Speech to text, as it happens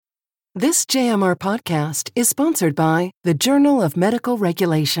This JMR podcast is sponsored by the Journal of Medical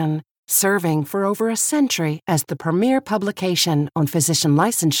Regulation, serving for over a century as the premier publication on physician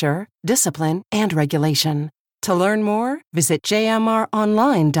licensure, discipline, and regulation. To learn more, visit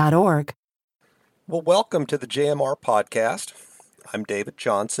jmronline.org. Well, welcome to the JMR podcast. I'm David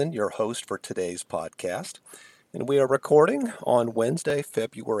Johnson, your host for today's podcast, and we are recording on Wednesday,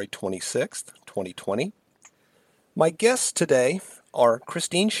 February 26th, 2020. My guests today are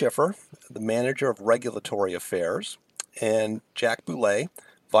Christine Schiffer, the Manager of Regulatory Affairs, and Jack Boulay,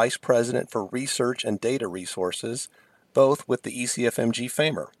 Vice President for Research and Data Resources, both with the ECFMG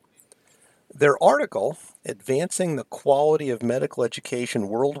FAMR. Their article, Advancing the Quality of Medical Education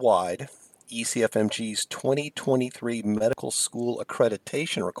Worldwide, ECFMG's 2023 Medical School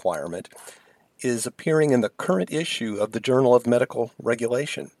Accreditation Requirement, is appearing in the current issue of the Journal of Medical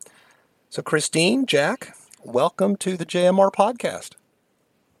Regulation. So Christine, Jack, welcome to the JMR podcast.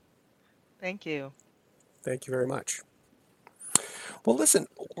 Thank you. Thank you very much. Well, listen,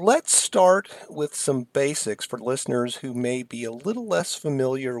 let's start with some basics for listeners who may be a little less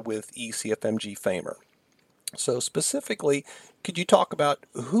familiar with ECFMG FAMR. So specifically, could you talk about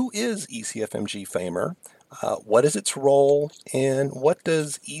who is ECFMG FAMR, what is its role, and what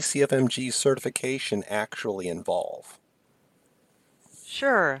does ECFMG certification actually involve?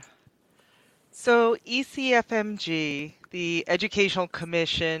 Sure. So ECFMG, the Educational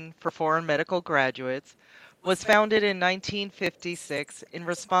Commission for Foreign Medical Graduates, was founded in 1956 in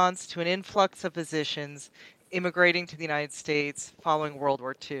response to an influx of physicians immigrating to the United States following World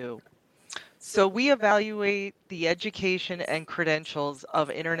War II. So we evaluate the education and credentials of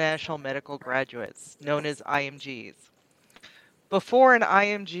international medical graduates, known as IMGs. Before an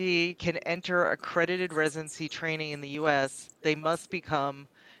IMG can enter accredited residency training in the U.S., they must become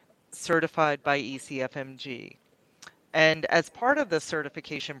certified by ECFMG. And as part of the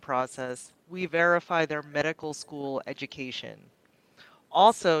certification process, we verify their medical school education.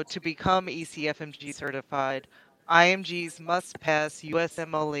 Also, to become ECFMG certified, IMGs must pass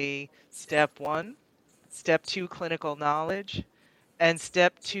USMLE Step 1, Step 2 Clinical Knowledge, and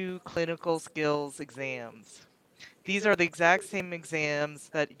Step 2 Clinical Skills exams. These are the exact same exams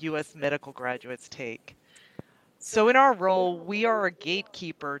that U.S. medical graduates take. So in our role, we are a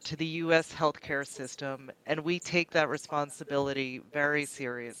gatekeeper to the U.S. healthcare system, and we take that responsibility very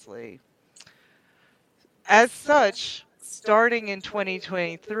seriously. As such, starting in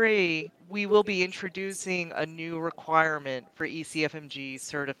 2023, we will be introducing a new requirement for ECFMG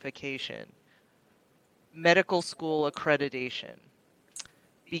certification, medical school accreditation.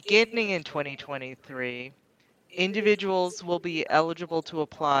 Beginning in 2023, individuals will be eligible to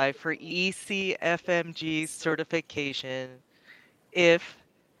apply for ECFMG certification if,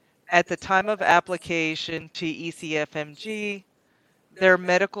 at the time of application to ECFMG, their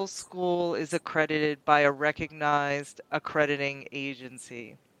medical school is accredited by a recognized accrediting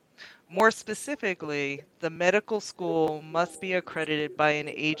agency. More specifically, the medical school must be accredited by an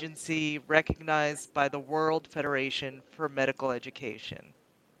agency recognized by the World Federation for Medical Education.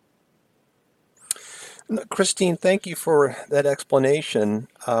 Christine, thank you for that explanation.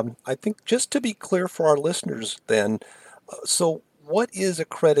 I think just to be clear for our listeners then, so what is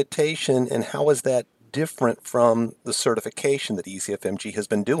accreditation and how is that different from the certification that ECFMG has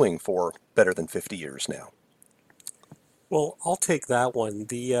been doing for better than 50 years now? Well, I'll take that one.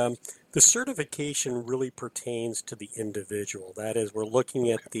 The certification really pertains to the individual. That is, we're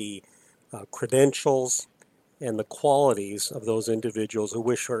looking at the credentials and the qualities of those individuals who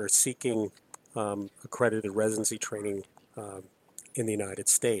are seeking accredited residency training in the United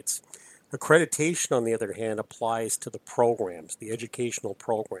States. Accreditation, on the other hand, applies to the programs, the educational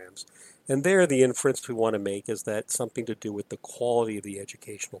programs. And there, the inference we want to make is that something to do with the quality of the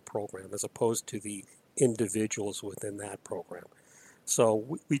educational program as opposed to the individuals within that program.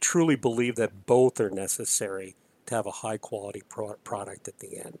 So we truly believe that both are necessary to have a high-quality product at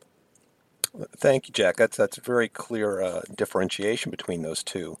the end. Thank you, Jack. That's a very clear differentiation between those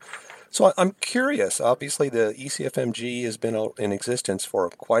two. So I'm curious. Obviously, the ECFMG has been in existence for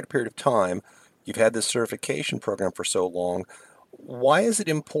quite a period of time. You've had this certification program for so long. Why is it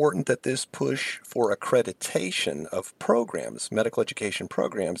important that this push for accreditation of programs, medical education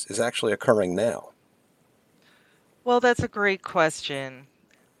programs, is actually occurring now? Well, that's a great question.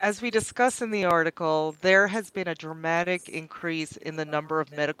 As we discuss in the article, there has been a dramatic increase in the number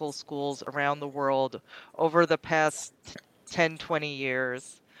of medical schools around the world over the past 10, 20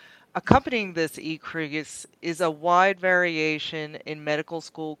 years. Accompanying this increase is a wide variation in medical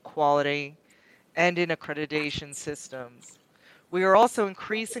school quality and in accreditation systems. We are also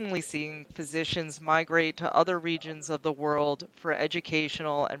increasingly seeing physicians migrate to other regions of the world for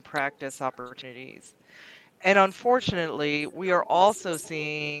educational and practice opportunities. And unfortunately, we are also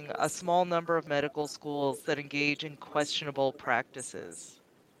seeing a small number of medical schools that engage in questionable practices.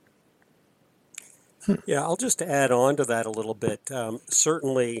 Yeah, I'll just add on to that a little bit.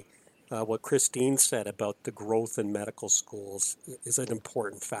 Certainly, what Christine said about the growth in medical schools is an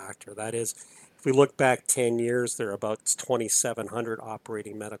important factor. That is, if we look back 10 years, there are about 2,700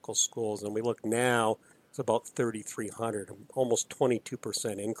 operating medical schools, and we look now, it's about 3,300, almost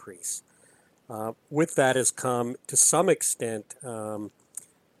 22% increase. With that has come, to some extent,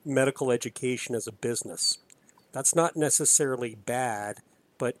 medical education as a business. That's not necessarily bad,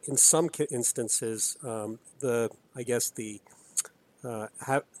 but in some instances, the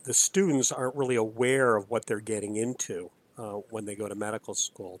students aren't really aware of what they're getting into when they go to medical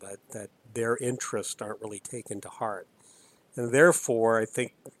school. That their interests aren't really taken to heart, and therefore, I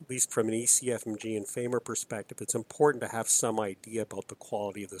think, at least from an ECFMG and FAMR perspective, it's important to have some idea about the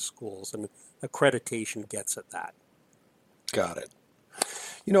quality of the schools, and accreditation gets at that. Got it.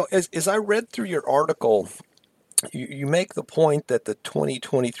 You know, as I read through your article, you make the point that the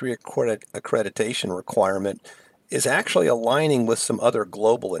 2023 accreditation requirement is actually aligning with some other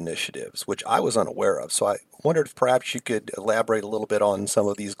global initiatives, which I was unaware of. So I wondered if perhaps you could elaborate a little bit on some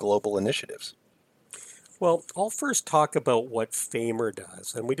of these global initiatives. Well, I'll first talk about what FAMR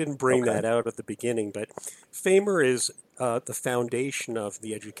does, and we didn't bring that out at the beginning, but FAMR is the foundation of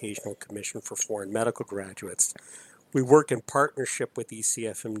the Educational Commission for Foreign Medical Graduates. We work in partnership with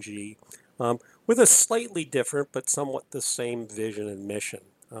ECFMG with a slightly different but somewhat the same vision and mission.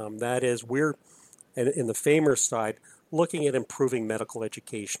 That is, we're, in the FAMR side, looking at improving medical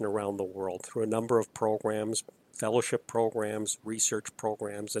education around the world through a number of programs, fellowship programs, research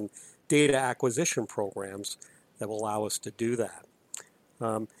programs, and data acquisition programs that will allow us to do that.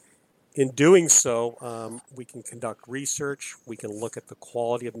 In doing so, we can conduct research, we can look at the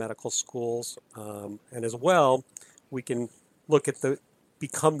quality of medical schools, and as well, we can look at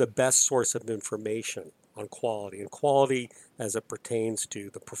become the best source of information on quality, and quality as it pertains to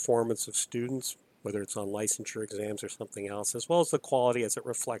the performance of students, whether it's on licensure exams or something else, as well as the quality as it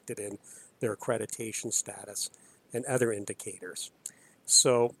reflected in their accreditation status and other indicators.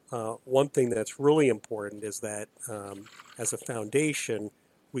 So one thing that's really important is that as a foundation,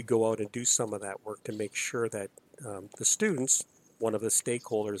 we go out and do some of that work to make sure that the students, one of the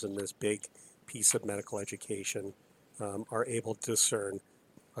stakeholders in this big piece of medical education, are able to discern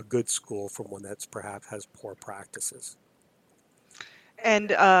a good school from one that's perhaps has poor practices.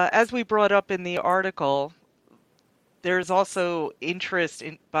 And as we brought up in the article, there's also interest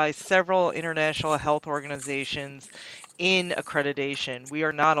by several international health organizations in accreditation. We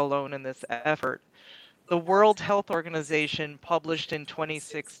are not alone in this effort. The World Health Organization published in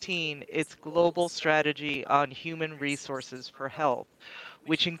 2016 its Global Strategy on Human Resources for Health,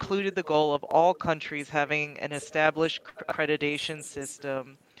 which included the goal of all countries having an established accreditation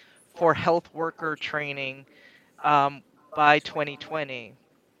system for health worker training by 2020.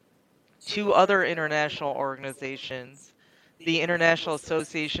 Two other international organizations, the International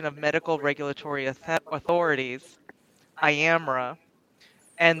Association of Medical Regulatory Authorities, IAMRA,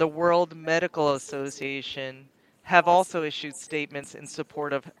 and the World Medical Association, have also issued statements in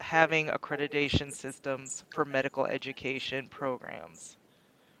support of having accreditation systems for medical education programs.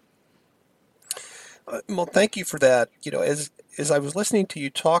 Well, thank you for that. You know, as I was listening to you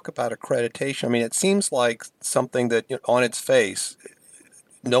talk about accreditation, I mean, it seems like something that, you know, on its face,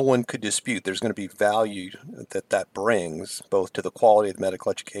 no one could dispute. There's going to be value that brings both to the quality of the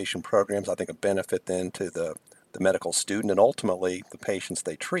medical education programs, I think a benefit then to the medical student and ultimately the patients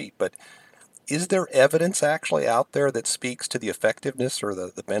they treat. But is there evidence actually out there that speaks to the effectiveness or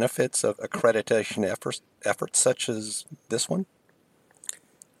the benefits of accreditation efforts such as this one?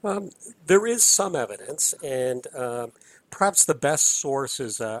 There is some evidence, and perhaps the best source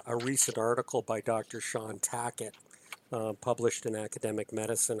is a recent article by Dr. Sean Tackett, published in Academic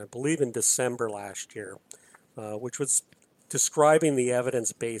Medicine, I believe in December last year, which was describing the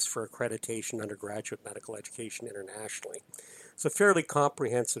evidence base for accreditation undergraduate medical education internationally. It's a fairly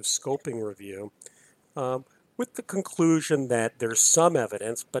comprehensive scoping review with the conclusion that there's some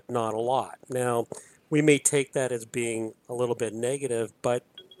evidence, but not a lot. Now, we may take that as being a little bit negative, but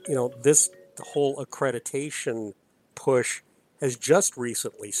you know, the whole accreditation push has just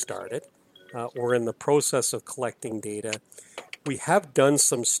recently started. We're in the process of collecting data. We have done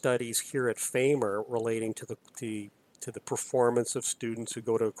some studies here at FAMR relating to the performance of students who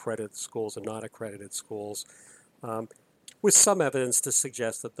go to accredited schools and not accredited schools. with some evidence to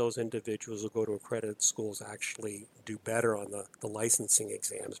suggest that those individuals who go to accredited schools actually do better on the licensing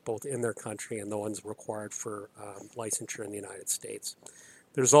exams, both in their country and the ones required for licensure in the United States.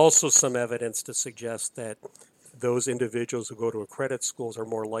 There's also some evidence to suggest that those individuals who go to accredited schools are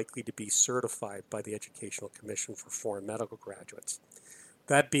more likely to be certified by the Educational Commission for Foreign Medical Graduates.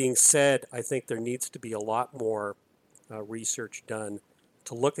 That being said, I think there needs to be a lot more research done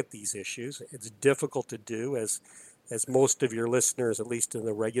to look at these issues. It's difficult to do, as most of your listeners, at least in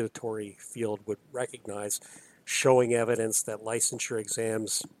the regulatory field, would recognize, showing evidence that licensure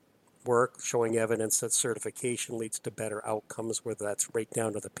exams work, showing evidence that certification leads to better outcomes, whether that's right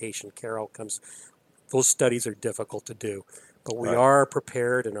down to the patient care outcomes. Those studies are difficult to do, but we are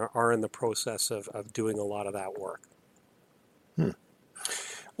prepared and are in the process of doing a lot of that work.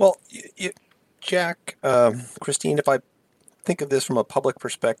 Well, Jack, Christine, if I think of this from a public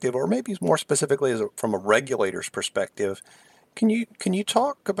perspective, or maybe more specifically from a regulator's perspective, can you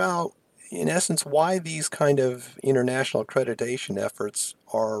talk about, in essence, why these kind of international accreditation efforts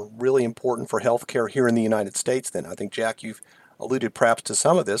are really important for healthcare here in the United States then? I think, Jack, you've alluded perhaps to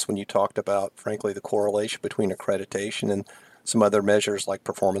some of this when you talked about, frankly, the correlation between accreditation and some other measures like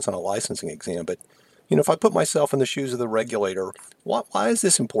performance on a licensing exam. But, if I put myself in the shoes of the regulator, why is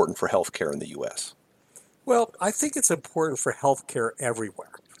this important for healthcare in the U.S.? Well, I think it's important for healthcare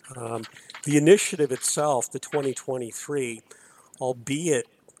everywhere. The initiative itself, the 2023, albeit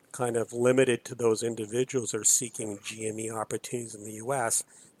kind of limited to those individuals who are seeking GME opportunities in the U.S.,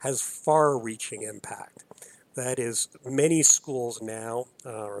 has far-reaching impact. That is, many schools now,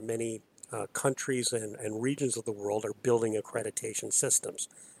 or many countries and regions of the world are building accreditation systems,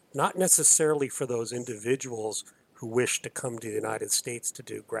 not necessarily for those individuals who wish to come to the United States to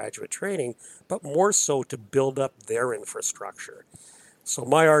do graduate training, but more so to build up their infrastructure. So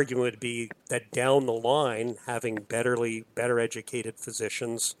my argument would be that down the line, having better educated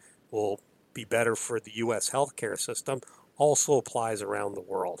physicians will be better for the U.S. healthcare system, also applies around the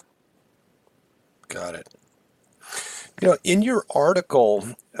world. Got it. In your article,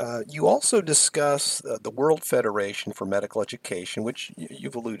 you also discuss the World Federation for Medical Education, which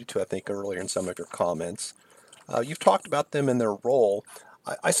you've alluded to, I think, earlier in some of your comments. You've talked about them and their role.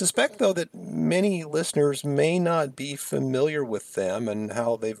 I suspect, though, that many listeners may not be familiar with them and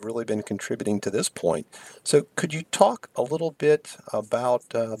how they've really been contributing to this point. So could you talk a little bit about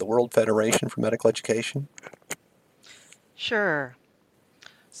the World Federation for Medical Education? Sure.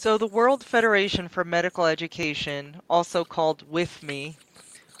 So the World Federation for Medical Education, also called WIFME,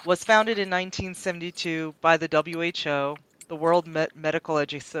 was founded in 1972 by the WHO, the World Medical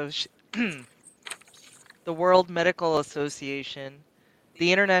Association,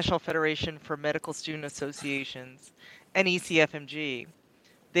 the International Federation for Medical Student Associations, and ECFMG.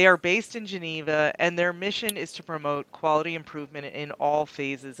 They are based in Geneva, and their mission is to promote quality improvement in all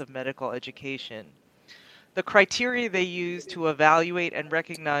phases of medical education. The criteria they use to evaluate and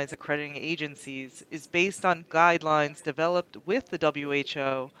recognize accrediting agencies is based on guidelines developed with the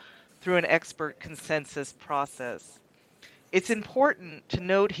WHO through an expert consensus process. It's important to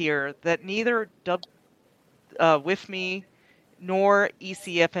note here that neither WIFME nor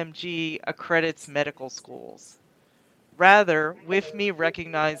ECFMG accredits medical schools. Rather, WIFME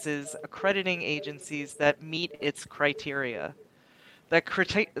recognizes accrediting agencies that meet its criteria.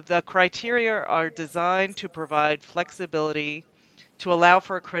 The criteria are designed to provide flexibility to allow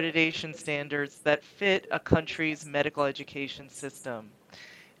for accreditation standards that fit a country's medical education system.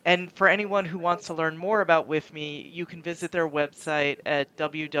 And for anyone who wants to learn more about WIFME, you can visit their website at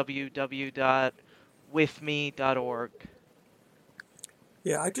www.wifme.org.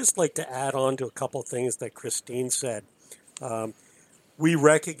 Yeah, I'd just like to add on to a couple things that Christine said. We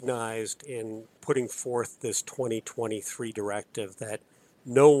recognized in putting forth this 2023 directive that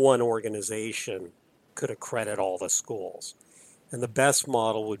no one organization could accredit all the schools. And the best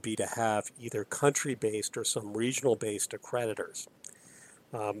model would be to have either country-based or some regional-based accreditors.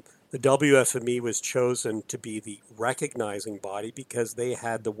 The WFME was chosen to be the recognizing body because they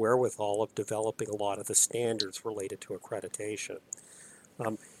had the wherewithal of developing a lot of the standards related to accreditation.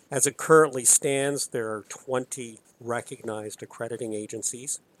 As it currently stands, there are 20 recognized accrediting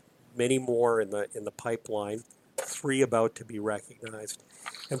agencies, many more in the pipeline, 3 about to be recognized.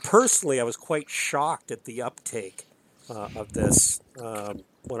 And personally, I was quite shocked at the uptake of this.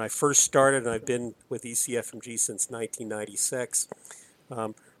 When I first started, and I've been with ECFMG since 1996,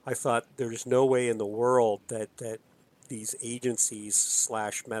 I thought there's no way in the world that these agencies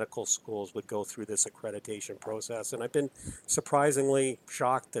 / medical schools would go through this accreditation process. And I've been surprisingly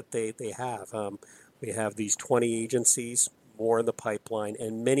shocked that they have. We have these 20 agencies, more in the pipeline,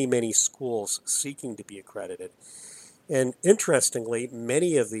 and many, many schools seeking to be accredited. And interestingly,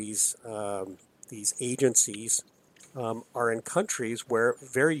 many of these agencies are in countries where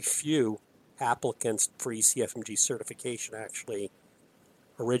very few applicants for ECFMG certification actually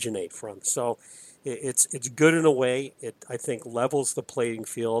originate from. So it's good in a way. It, I think, levels the playing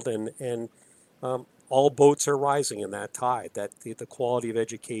field, and all boats are rising in that tide, that the quality of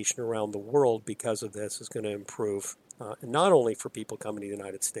education around the world because of this is going to improve, and not only for people coming to the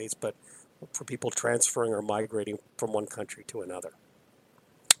United States, but for people transferring or migrating from one country to another.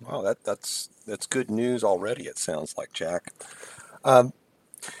 Wow, that's good news already, it sounds like, Jack.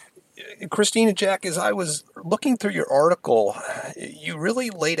 Christine and Jack, as I was looking through your article, you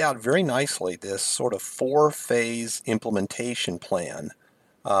really laid out very nicely this sort of 4-phase implementation plan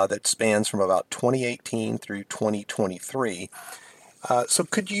that spans from about 2018 through 2023. So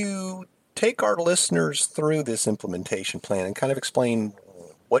could you take our listeners through this implementation plan and kind of explain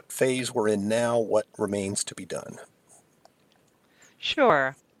what phase we're in now, what remains to be done?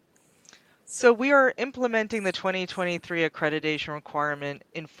 Sure. So we are implementing the 2023 accreditation requirement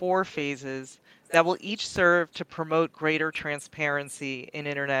in 4 phases that will each serve to promote greater transparency in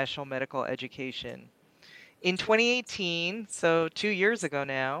international medical education. In 2018, so 2 years ago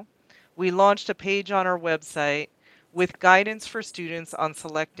now, we launched a page on our website with guidance for students on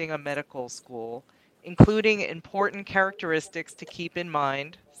selecting a medical school, including important characteristics to keep in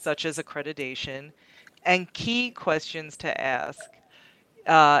mind, such as accreditation, and key questions to ask.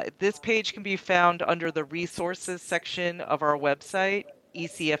 This page can be found under the resources section of our website,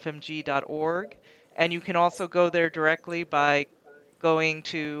 ecfmg.org, and you can also go there directly by going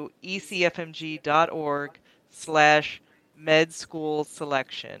to ecfmg.org/med school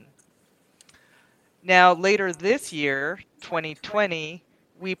selection. Now, later this year, 2020,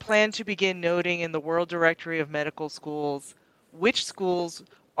 we plan to begin noting in the World Directory of Medical Schools which schools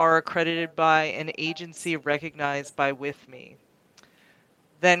are accredited by an agency recognized by WIFME.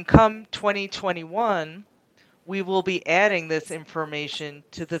 Then come 2021, we will be adding this information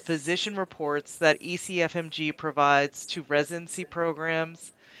to the physician reports that ECFMG provides to residency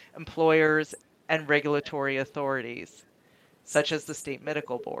programs, employers, and regulatory authorities, such as the state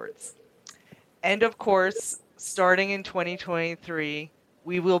medical boards. And of course, starting in 2023,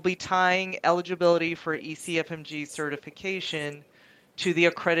 we will be tying eligibility for ECFMG certification to the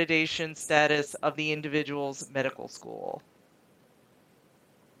accreditation status of the individual's medical school.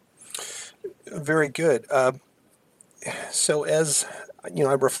 Very good. So as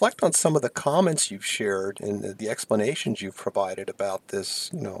I reflect on some of the comments you've shared and the explanations you've provided about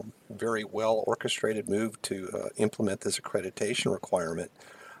this, very well orchestrated move to implement this accreditation requirement.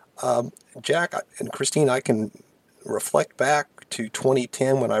 Jack and Christine, I can reflect back to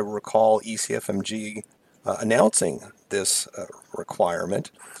 2010 when I recall ECFMG announcing this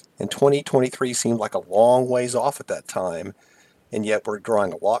requirement, and 2023 seemed like a long ways off at that time, and yet we're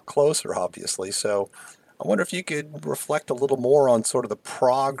drawing a lot closer, obviously. So I wonder if you could reflect a little more on sort of the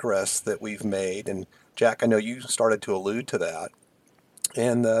progress that we've made. And Jack, I know you started to allude to that,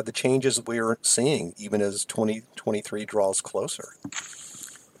 and the changes we're seeing even as 2023 draws closer.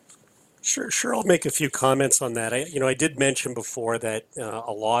 Sure. I'll make a few comments on that. I did mention before that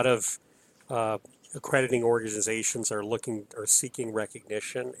a lot of accrediting organizations are seeking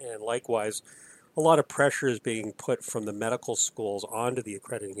recognition, and likewise, a lot of pressure is being put from the medical schools onto the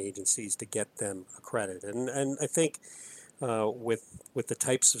accrediting agencies to get them accredited. And I think with the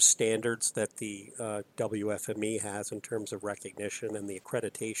types of standards that the WFME has in terms of recognition and the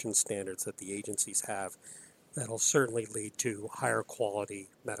accreditation standards that the agencies have, that'll certainly lead to higher quality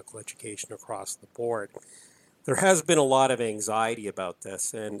medical education across the board. There has been a lot of anxiety about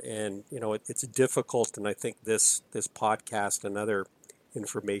this, and it's difficult, and I think this podcast and other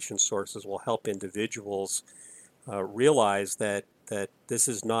information sources will help individuals realize that this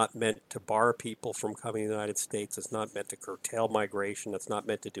is not meant to bar people from coming to the United States. It's not meant to curtail migration. It's not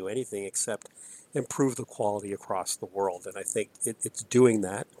meant to do anything except improve the quality across the world, and I think it's doing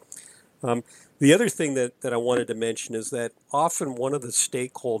that. The other thing that I wanted to mention is that often one of the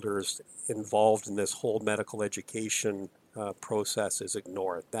stakeholders involved in this whole medical education process is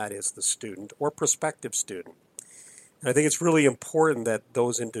ignored. That is the student or prospective student. And I think it's really important that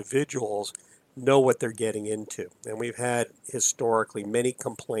those individuals know what they're getting into. And we've had historically many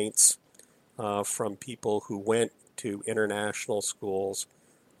complaints from people who went to international schools,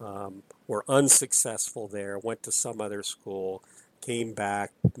 were unsuccessful there, went to some other school, came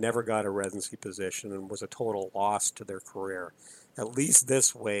back, never got a residency position, and was a total loss to their career. At least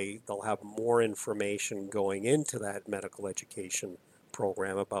this way, they'll have more information going into that medical education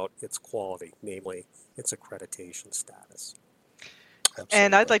program about its quality, namely its accreditation status. Absolutely.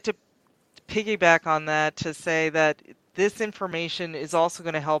 And I'd like to piggyback on that to say that this information is also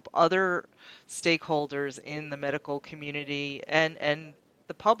going to help other stakeholders in the medical community and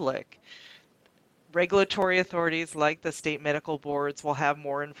the public. Regulatory authorities like the state medical boards will have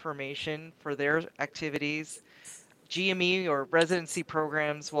more information for their activities. GME or residency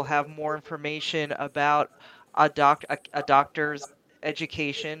programs will have more information about a doctor's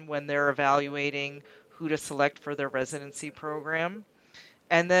education when they're evaluating who to select for their residency program.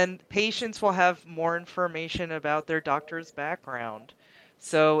 And then patients will have more information about their doctor's background.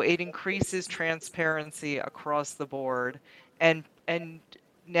 So it increases transparency across the board. And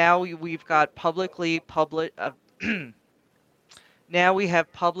now we've got now we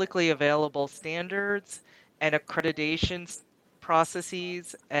have publicly available standards and accreditation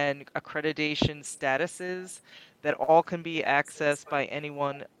processes and accreditation statuses that all can be accessed by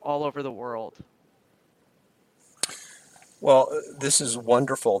anyone all over the world. Well, this is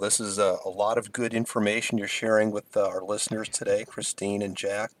wonderful. This is a lot of good information you're sharing with our listeners today, Christine and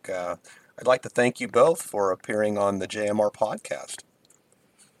Jack. I'd like to thank you both for appearing on the JMR podcast.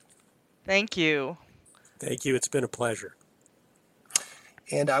 Thank you. Thank you. It's been a pleasure.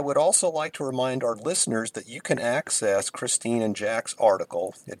 And I would also like to remind our listeners that you can access Christine and Jack's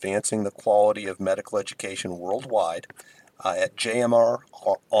article, Advancing the Quality of Medical Education Worldwide, at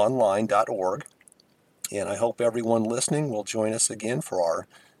jmronline.org. And I hope everyone listening will join us again for our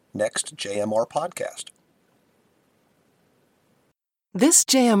next JMR podcast. This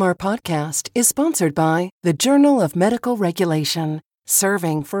JMR podcast is sponsored by the Journal of Medical Regulation,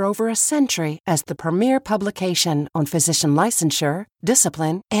 serving for over a century as the premier publication on physician licensure,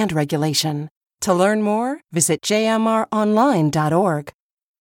 discipline, and regulation. To learn more, visit jmronline.org.